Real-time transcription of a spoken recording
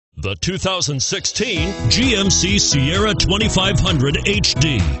The 2016 GMC Sierra 2500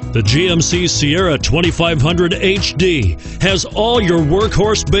 HD. The GMC Sierra 2500 HD has all your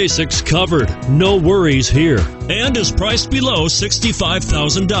workhorse basics covered. No worries here. And is priced below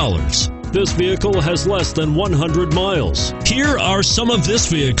 $65,000. This vehicle has less than 100 miles. Here are some of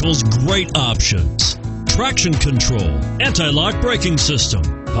this vehicle's great options: traction control, anti-lock braking system,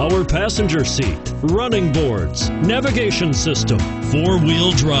 power passenger seat, running boards, navigation system,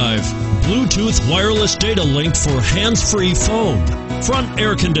 four-wheel drive, Bluetooth wireless data link for hands-free phone, front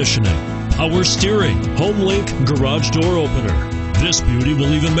air conditioning, power steering, HomeLink garage door opener. This beauty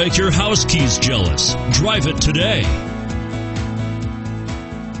will even make your house keys jealous. Drive it today.